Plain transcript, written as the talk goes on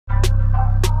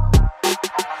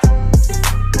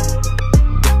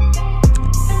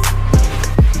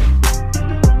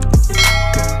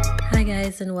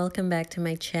and welcome back to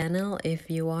my channel. If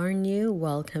you are new,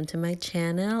 welcome to my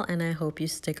channel and I hope you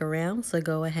stick around. So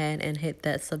go ahead and hit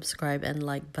that subscribe and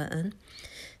like button.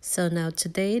 So now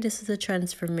today this is a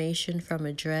transformation from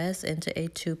a dress into a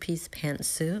two-piece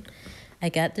pantsuit. I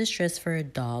got this dress for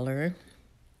 $1.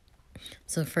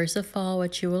 So first of all,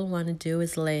 what you will want to do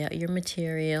is lay out your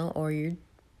material or your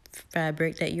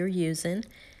fabric that you're using,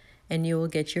 and you will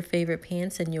get your favorite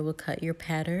pants and you will cut your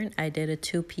pattern. I did a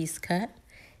two-piece cut.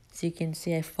 So you can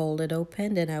see I folded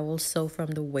open, then I will sew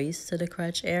from the waist to the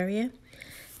crotch area.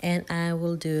 And I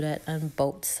will do that on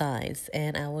both sides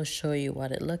and I will show you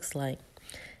what it looks like.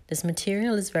 This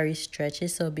material is very stretchy,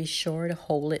 so be sure to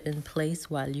hold it in place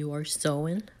while you are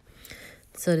sewing.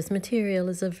 So this material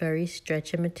is a very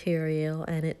stretchy material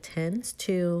and it tends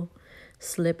to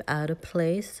slip out of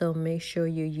place. So make sure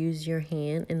you use your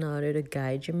hand in order to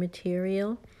guide your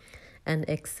material. And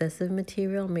excessive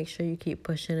material, make sure you keep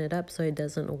pushing it up so it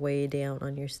doesn't weigh down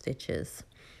on your stitches.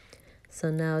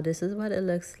 So now this is what it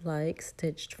looks like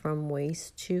stitched from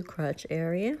waist to crotch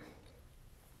area.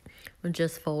 We'll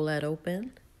just fold that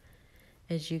open.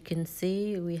 As you can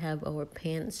see, we have our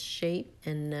pants shape,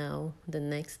 and now the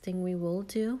next thing we will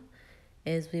do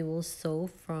is we will sew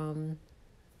from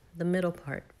the middle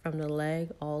part, from the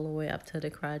leg all the way up to the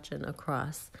crotch and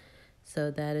across. So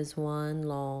that is one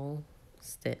long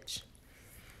stitch.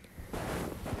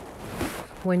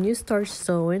 When you start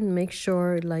sewing, make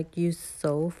sure like you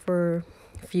sew for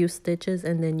a few stitches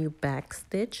and then you back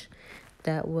stitch.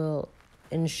 That will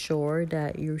ensure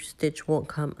that your stitch won't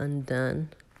come undone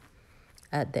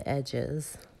at the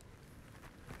edges.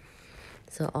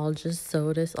 So I'll just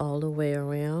sew this all the way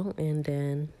around and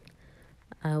then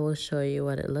I will show you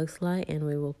what it looks like and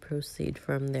we will proceed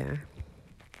from there.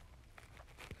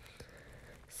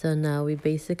 So now we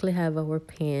basically have our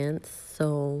pants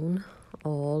sewn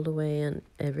all the way on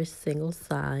every single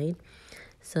side.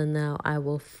 So now I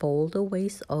will fold the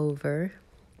waist over.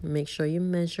 Make sure you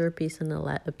measure a piece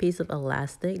of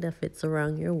elastic that fits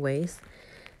around your waist.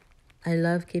 I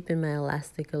love keeping my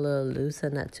elastic a little loose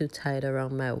and not too tight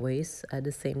around my waist. At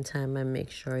the same time, I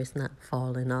make sure it's not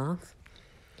falling off.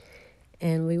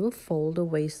 And we will fold the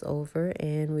waist over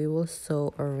and we will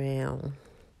sew around.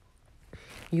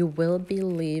 You will be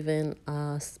leaving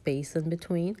a space in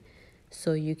between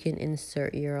so you can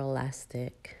insert your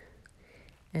elastic.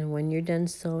 And when you're done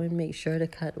sewing, make sure to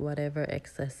cut whatever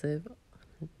excessive.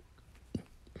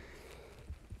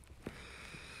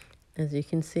 As you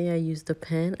can see, I used a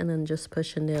pen and I'm just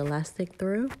pushing the elastic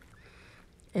through.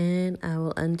 And I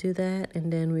will undo that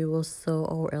and then we will sew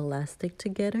our elastic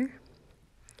together.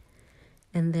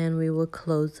 And then we will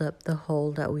close up the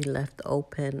hole that we left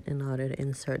open in order to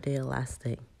insert the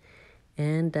elastic.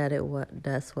 And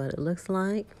that's what it looks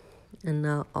like. And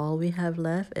now all we have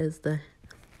left is the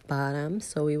bottom.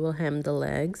 So we will hem the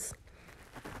legs.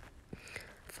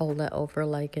 Fold that over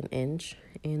like an inch.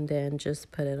 And then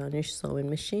just put it on your sewing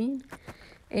machine.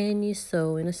 And you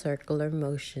sew in a circular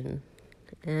motion.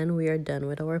 And we are done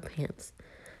with our pants.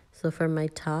 So for my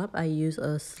top, I use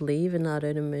a sleeve in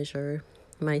order to measure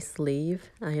my sleeve.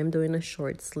 I am doing a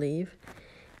short sleeve.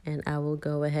 And I will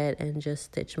go ahead and just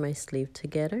stitch my sleeve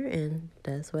together. And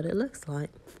that's what it looks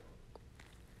like.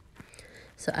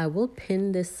 So I will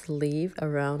pin this sleeve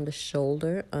around the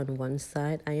shoulder on one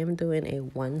side. I am doing a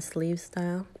one sleeve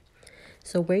style.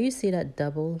 So where you see that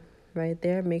double right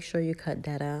there, make sure you cut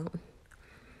that out.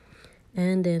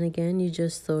 And then again, you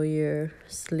just sew your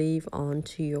sleeve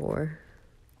onto your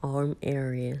arm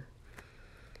area.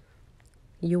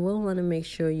 You will want to make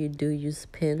sure you do use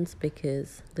pins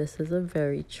because this is a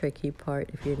very tricky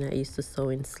part if you're not used to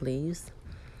sewing sleeves.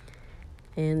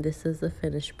 And this is the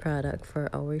finished product for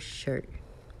our shirt.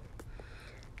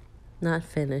 Not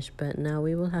finished, but now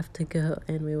we will have to go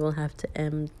and we will have to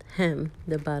hem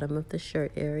the bottom of the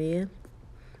shirt area.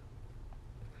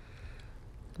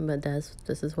 But this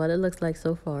is what it looks like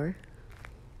so far.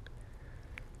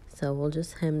 So we'll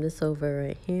just hem this over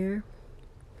right here.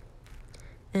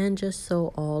 And just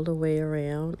sew all the way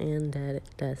around and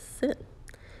that's it.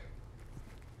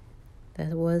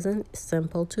 That was a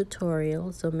simple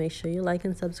tutorial, so make sure you like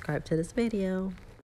and subscribe to this video.